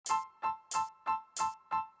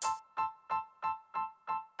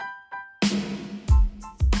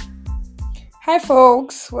Hi,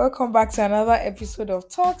 folks. Welcome back to another episode of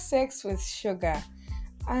Talk Sex with Sugar.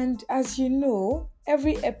 And as you know,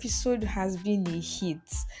 every episode has been a hit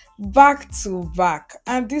back to back.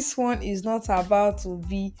 And this one is not about to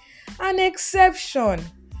be an exception.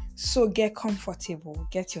 So get comfortable,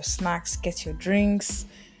 get your snacks, get your drinks.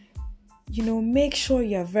 Make sure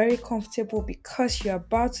you're very comfortable because you're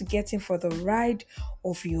about to get in for the ride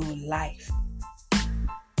of your life.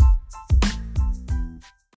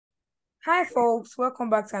 Hi, folks. Welcome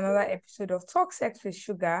back to another episode of Talk Sex with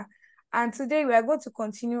Sugar. And today we are going to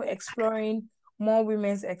continue exploring more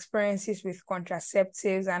women's experiences with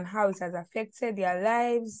contraceptives and how it has affected their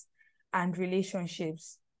lives and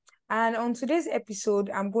relationships. And on today's episode,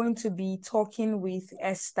 I'm going to be talking with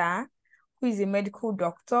Esther, who is a medical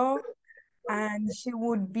doctor, and she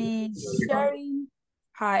would be sharing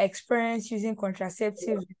her experience using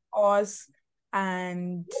contraceptives with us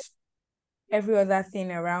and every other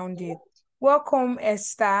thing around it. Welcome,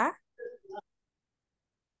 Esther.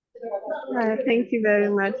 Thank you very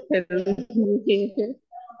much for listening.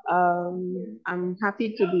 I'm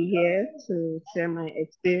happy to be here to share my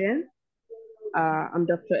experience. I'm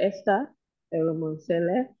Dr. Esther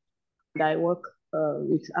Eromonsele, and I work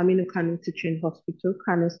with Aminu Kano Teaching Hospital,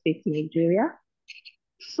 Kano State, Nigeria.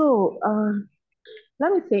 So,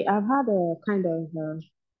 let me say, I've had a kind of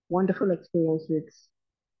wonderful experience with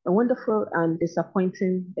a wonderful and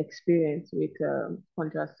disappointing experience with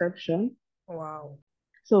contraception. Wow.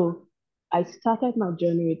 So I started my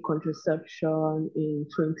journey with contraception in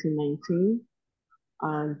 2019,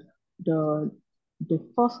 and the the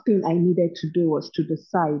first thing I needed to do was to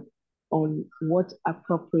decide on what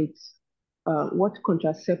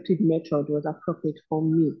contraceptive method was appropriate for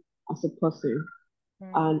me as a person.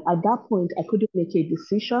 Mm. And at that point, I couldn't make a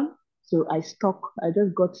decision, so I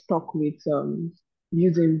just got stuck with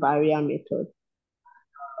using barrier method,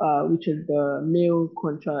 which is the male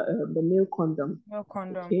condom. No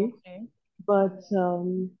condom. Okay, Okay. but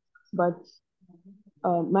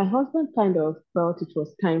my husband kind of felt it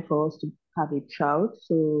was time for us to have a child,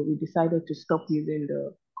 so we decided to stop using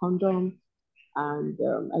the condom, and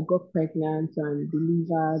I got pregnant and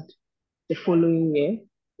delivered the following year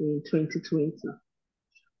in 2020.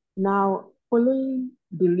 Now, following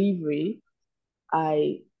delivery,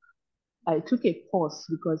 I I took a pause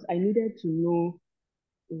because I needed to know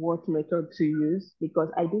what method to use because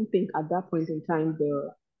I didn't think at that point in time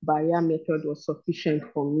the barrier method was sufficient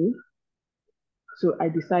for me. So I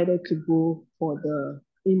decided to go for the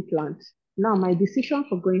implant. Now, my decision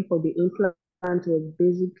for going for the implant was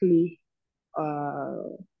basically uh,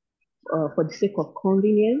 for the sake of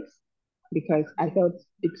convenience, because I felt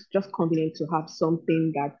it's just convenient to have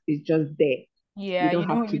something that is just there. You Yeah, don't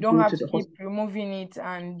have to you don't go have to to the keep hospital. removing it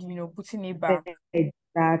and putting it back.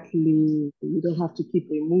 Exactly. You don't have to keep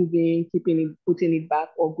removing, putting it back,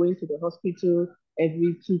 or going to the hospital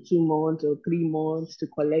every two months or 3 months to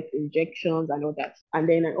collect injections and all that. And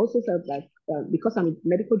then I also felt like because I'm a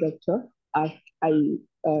medical doctor, I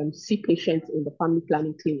see patients in the family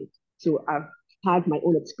planning clinic. So I've had my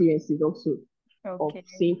own experiences also of Okay.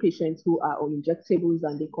 seeing patients who are on injectables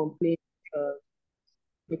and uh,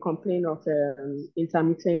 they complain of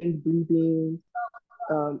intermittent bleeding,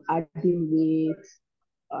 adding weight.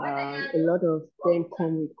 A lot of them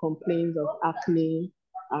come with complaints of acne,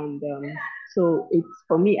 and so it's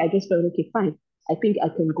for me. I just felt okay, fine. I think I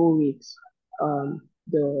can go with um,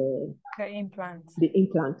 the The implant. the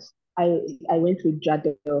implant. I went with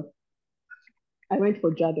Jadel. I went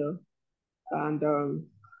for Jadel, and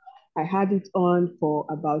I had it on for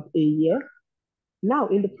about a year. Now,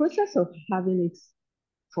 in the process of having it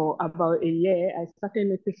for about a year, I started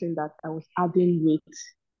noticing that I was adding weight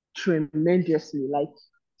tremendously. Like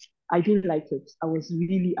I didn't like it. I was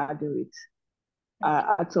really adding weight. Okay.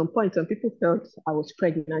 At some point, some people felt I was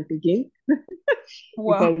pregnant again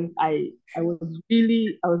Wow. because I was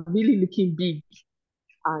really looking big,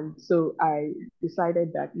 and so I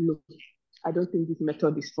decided that look, I don't think this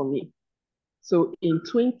method is for me. So I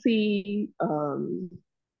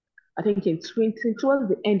think towards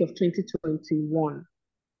the end of 2021,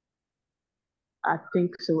 I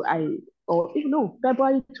think so. Or even no,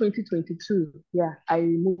 February 2022. Yeah, I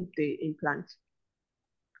removed the implant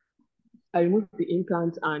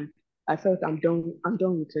and I felt I'm done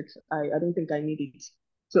with it. I don't think I need it.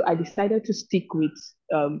 So I decided to stick with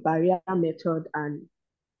barrier method and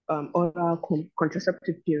oral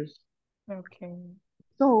contraceptive pills. Okay.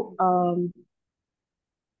 So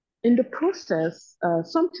in the process,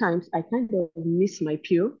 sometimes I kind of miss my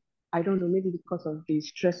pill. I don't know, maybe because of the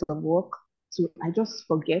stress of work. So I just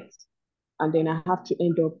forget. And then I have to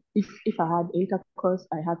end up, if I had intercourse,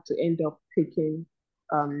 I have to end up taking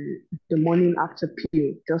the morning after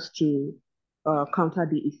pill just to counter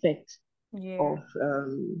the effect Yeah. of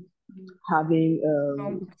having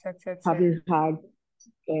Unprotected sex. having had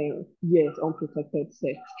yes, unprotected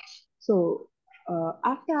sex. So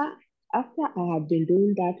after I had been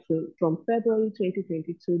doing that from February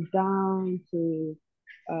 2022 down to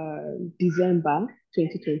December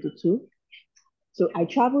 2022. So I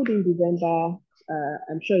traveled in December.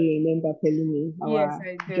 I'm sure you remember telling me Yes, our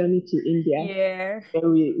I do. journey to India Yeah.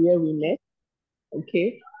 where we met.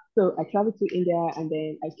 Okay. So I traveled to India and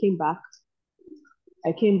then I came back.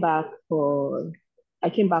 I came back for I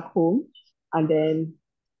came back home and then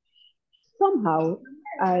somehow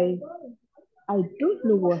I I don't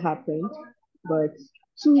know what happened, but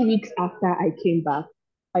 2 weeks after I came back,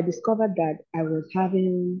 I discovered that I was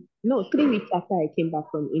having, no, 3 weeks after I came back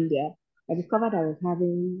from India, I discovered I was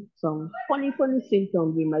having some funny, funny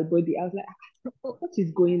symptoms in my body. I was like, what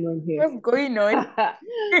is going on here? What's going on?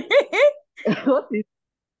 What is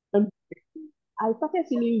I started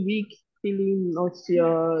feeling weak, feeling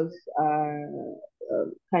nauseous,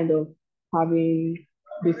 kind of having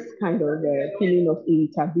this kind of feeling of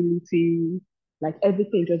irritability. Like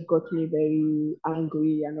everything just got me very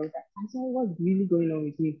angry and all that. I said, what's really going on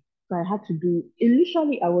with me? So I had to do,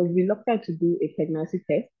 initially, I was reluctant to do a pregnancy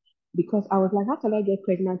test because I was like, how can I get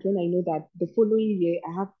pregnant when I know that the following year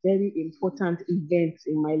I have very important events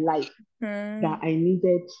in my life that Hmm. I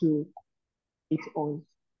needed to it on.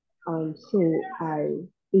 And so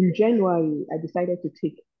in January, I decided to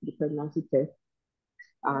take the pregnancy test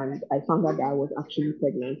and I found out that I was actually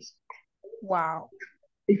pregnant. Wow.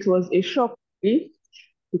 It was a shock to me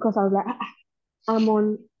because I was like, I'm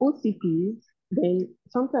on OCP. Then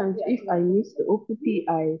sometimes if I miss the OCP,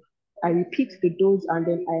 I repeat the dose and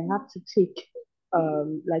then I have to take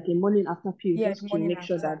like a morning after pill Yeah, the just to morning make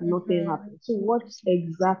sure after. that nothing Mm-hmm. happens. So what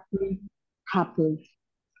exactly happened?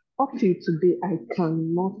 Up till today, I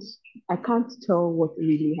can't tell what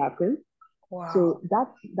really happened. Wow. So that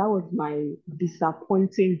was my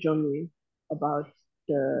disappointing journey about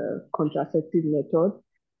the contraceptive method.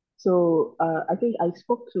 So I think I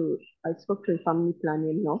spoke to a family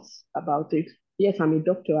planning nurse about it. Yes, I'm a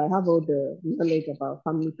doctor. I have all the knowledge about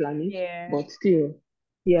family planning, Yeah. but still,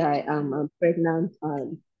 here I am. I'm pregnant,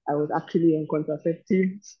 and I was actually on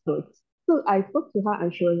contraceptives. So I spoke to her,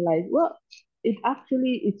 and she was like, "Well,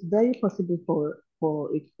 it's very possible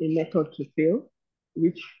for a method to fail,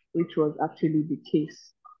 which was actually the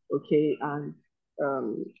case. Okay, and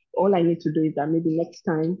all I need to do is that maybe next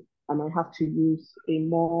time I might have to use a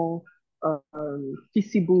more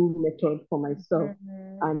feasible method for myself."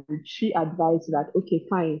 Mm-hmm. And she advised that, okay,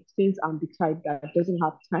 fine, since I'm the type that doesn't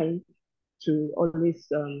have time to always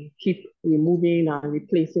keep removing and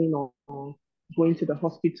replacing or going to the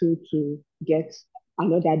hospital to get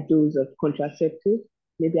another dose of contraceptive,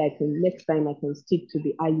 maybe next time I can stick to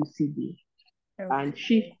the IUCD. And Okay.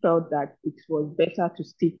 she felt that it was better to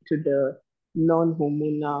stick to the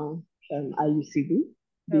non-hormonal IUCD.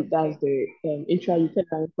 Okay. That's the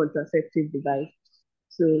intrauterine contraceptive device.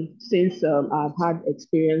 So since I've had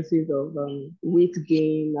experiences of weight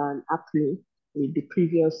gain and acne with the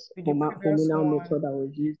previous With the previous hormonal one. method I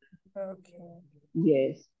was using, Okay.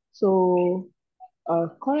 yes. So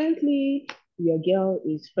currently, your girl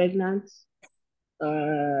is pregnant.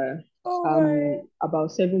 Uh, Oh my.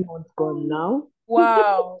 about 7 months gone now.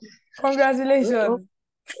 Wow. Oh, Congratulations.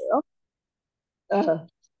 oh,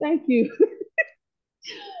 thank you.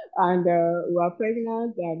 And we're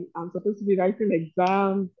pregnant, and I'm supposed to be writing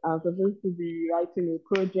exams. I'm supposed to be writing a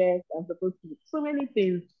project. I'm supposed to do so many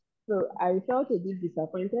things. So I felt a bit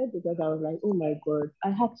disappointed because I was like, oh my God, I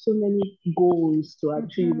had so many goals to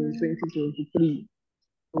achieve in Mm-hmm. 2023.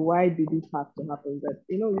 Why did it have to happen? But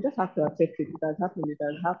we just have to accept it. It has happened. It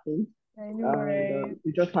has happened, I know, and right?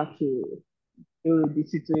 we just have to deal with the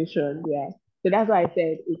situation. Yeah. So that's why I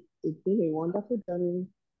said it's been a wonderful journey,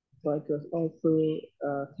 but it was also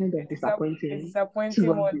kind A, of a disappointing disappointing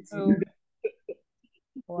towards one the end. too.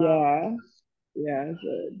 Wow. Yeah. Yeah. So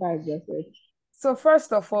that's just it. So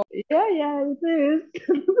first of all, Yeah. Yeah. It is.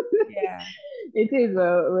 yeah. It is.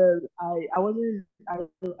 Well, I wasn't. I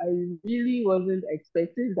really wasn't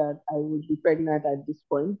expecting that I would be pregnant at this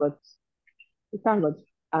point, but thank God.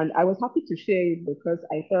 And I was happy to share it because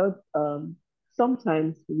I felt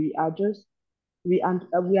sometimes we are just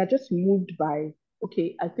moved by,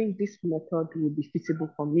 okay, I think this method will be feasible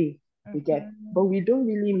for me. We get, but Mm-hmm. we don't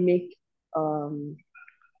really make um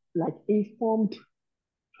like informed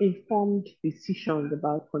decisions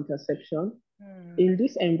about contraception Mm-hmm. in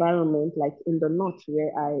this environment, like in the north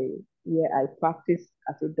where I practice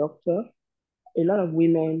as a doctor. A lot of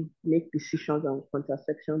women make decisions on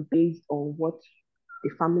contraception based on what a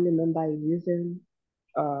family member is using,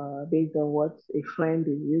 based on what a friend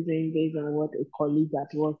is using, based on what a colleague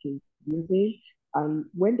at work is using. And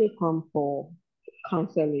when they come for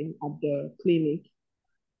counseling at the clinic,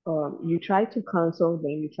 you try to counsel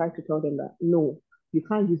them, you try to tell them that no, you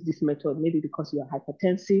can't use this method, maybe because you are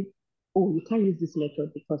hypertensive. Oh, you can't use this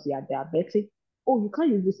method because you are diabetic. Oh, you can't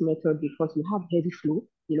use this method because you have heavy flu.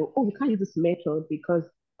 Oh, you can't use this method because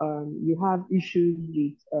you have issues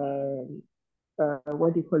with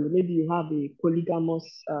what do you call it? Maybe you have a polygamous,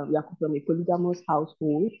 you are from a polygamous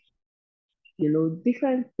household,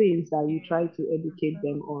 different things that you try to educate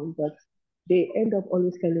them on, but they end up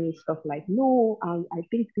always telling you stuff like, no, I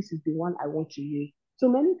think this is the one I want to use. So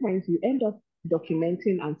many times you end up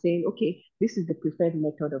documenting and saying, okay, this is the preferred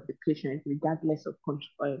method of the patient, regardless of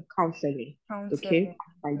counseling. Okay. Counseling.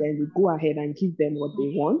 And then you go ahead and give them what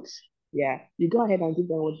they want. Yeah. You go ahead and give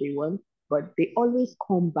them what they want, but they always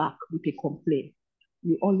come back with a complaint.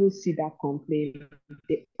 You always see that complaint.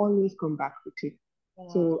 They always come back with it. Wow.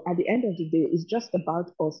 So at the end of the day, it's just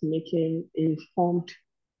about us making informed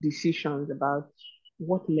decisions about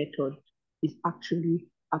what method is actually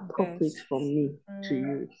appropriate Best. for me to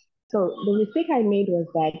Mm, use. So the mistake I made was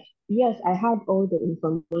that, yes, I had all the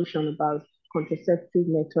information about contraceptive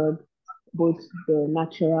method, both the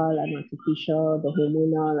natural and artificial, the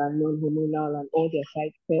hormonal and non-hormonal, and all their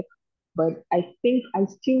side effects. But I think I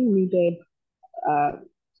still needed uh,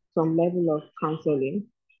 some level of counseling,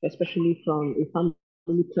 especially from a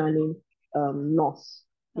family planning nurse,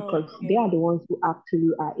 because they okay. are the ones who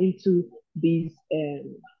actually are into these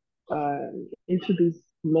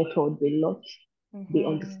methods a lot. They Mm-hmm.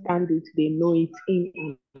 understand it, they know it in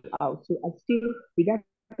and out. So I still,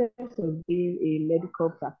 regardless of being a medical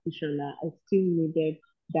practitioner, I still needed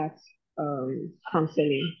that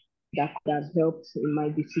counseling that could have helped in my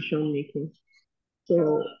decision making. Oh,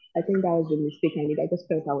 So I think that was the mistake I made. I just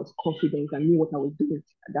felt I was confident and knew what I was doing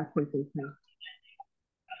at that point in time.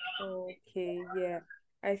 okay, yeah.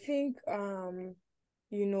 I think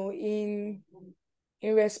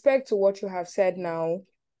in respect to what you have said now,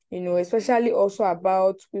 especially also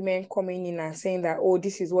about women coming in and saying that, oh,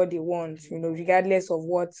 this is what they want, regardless of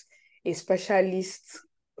what a specialist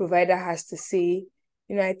provider has to say.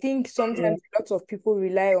 I think Yeah, sometimes lots of people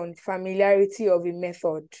rely on familiarity of a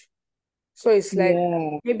method. So it's like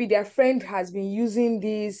yeah, maybe their friend has been using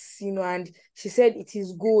this, and she said it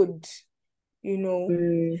is good, you know,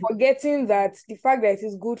 mm, forgetting that the fact that it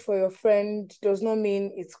is good for your friend does not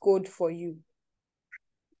mean it's good for you.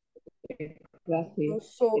 exactly,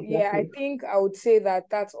 So yeah, I exactly. think I would say that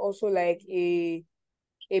that's also like a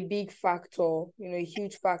big factor, a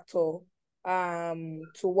huge factor to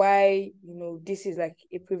why, this is like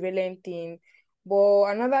a prevalent thing. But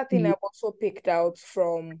another thing Ye- I've also picked out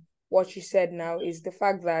from what you said now is the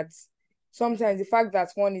fact that sometimes the fact that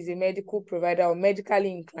one is a medical provider or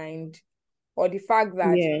medically inclined, or the fact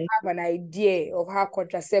that you Yeah, have an idea of how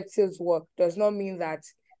contraceptives work does not mean that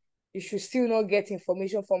you should still not get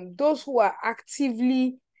information from those who are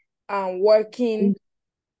actively working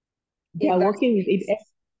they in are that working with it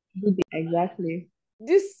space. every day. Exactly.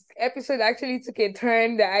 This episode actually took a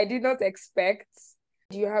turn that I did not expect.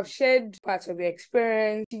 You have shared parts of your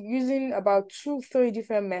experience using about 2, 3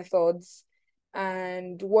 different methods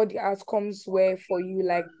and what the outcomes were for you,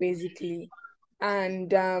 like basically.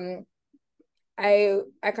 And I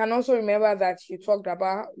can also remember that you talked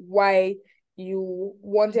about why you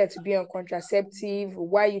wanted to be on contraceptive,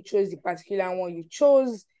 why you chose the particular one you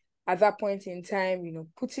chose at that point in time,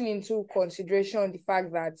 putting into consideration the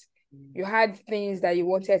fact that you had things that you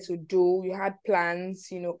wanted to do, you had plans,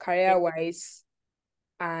 career-wise,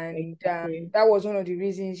 and Exactly. that was one of the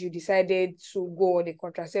reasons you decided to go on the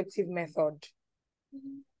contraceptive method.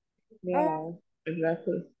 Uh, Yeah,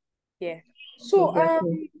 exactly. yeah. So,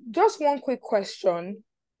 Exactly. just one quick question.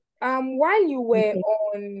 While you were Okay.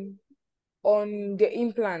 on the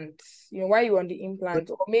implant, while you were on the implant,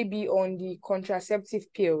 or maybe on the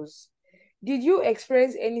contraceptive pills, did you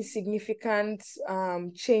experience any significant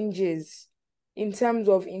changes in terms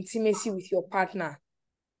of intimacy with your partner?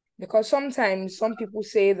 Because sometimes some people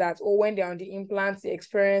say that, oh, when they're on the implants, they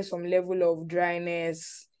experience some level of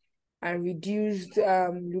dryness and reduced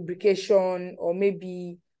lubrication, or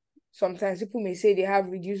maybe sometimes people may say they have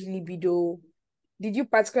reduced libido. Did you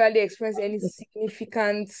particularly experience any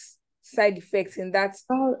significant side effects in that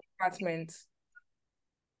Well, department?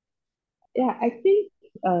 yeah, I think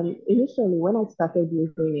initially when I started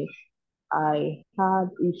using it, I had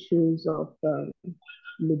issues of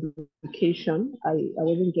lubrication. I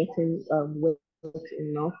wasn't getting wet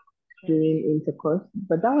enough during intercourse,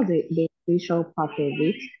 but that was the initial part of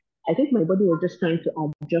it. I think my body was just trying to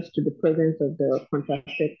adjust to the presence of the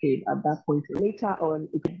contraceptive at that point. Later on,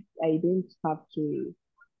 I didn't have to.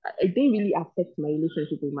 It didn't really affect my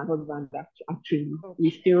relationship with my husband. Actually, we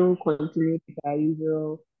Okay. still continued with our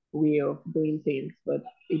usual way of doing things, but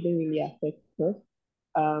it didn't really affect us.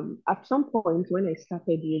 At some point, when I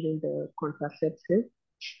started using the contraceptive,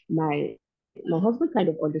 my my husband kind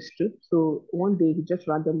of understood. So one day he just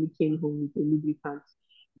randomly came home with a lubricant,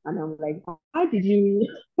 and I'm like, "How did you?"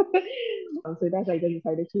 So that's why I just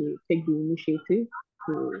decided to take the initiative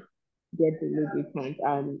to get the lubricant,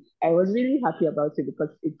 and I was really happy about it because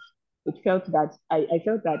it felt that I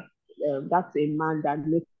felt that that's a man that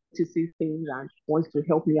notices things and wants to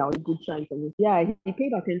help me out. Good sign for me. Yeah, he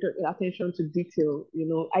paid attention to detail.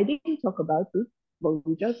 I didn't talk about it, but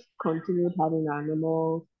we just continued having our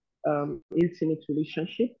normal intimate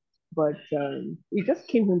relationship. But he just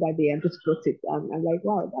came home that day and just brought it. And I'm like,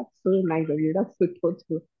 wow, that's so nice of you. That's so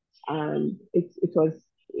thoughtful. And it's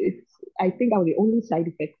I think that was the only side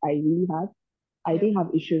effect I really had. I Yeah. didn't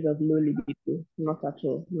have issues of low libido, not at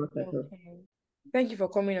all, not at all. Okay. Thank you for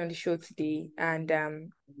coming on the show today, and Mhm.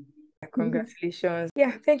 congratulations.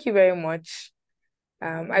 Yeah, thank you very much.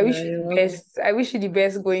 I wish you You're the welcome. best. I wish you the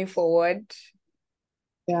best going forward.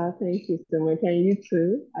 Yeah, thank you so much. And you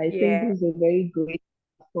too. I think Yeah, this is a very great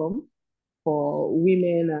platform for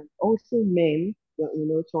women and also men,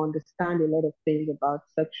 to understand a lot of things about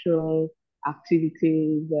sexual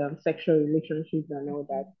activities, sexual relationships, and all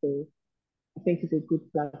that. So I think it's a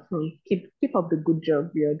good platform. Keep up the good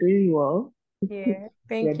job. You're doing well. yeah. You're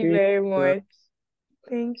Thank you doing very well. much.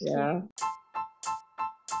 Thank you. Yeah.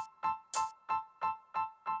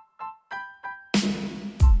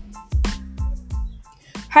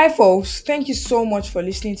 Hi, folks. Thank you so much for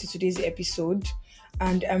listening to today's episode.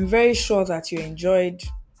 And I'm very sure that you enjoyed.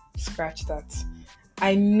 Scratch that.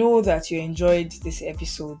 I know that you enjoyed this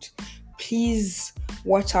episode. Please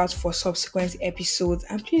watch out for subsequent episodes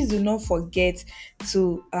and please do not forget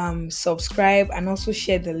to subscribe and also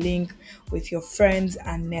share the link with your friends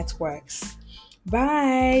and networks.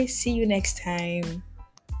 Bye. See you next time.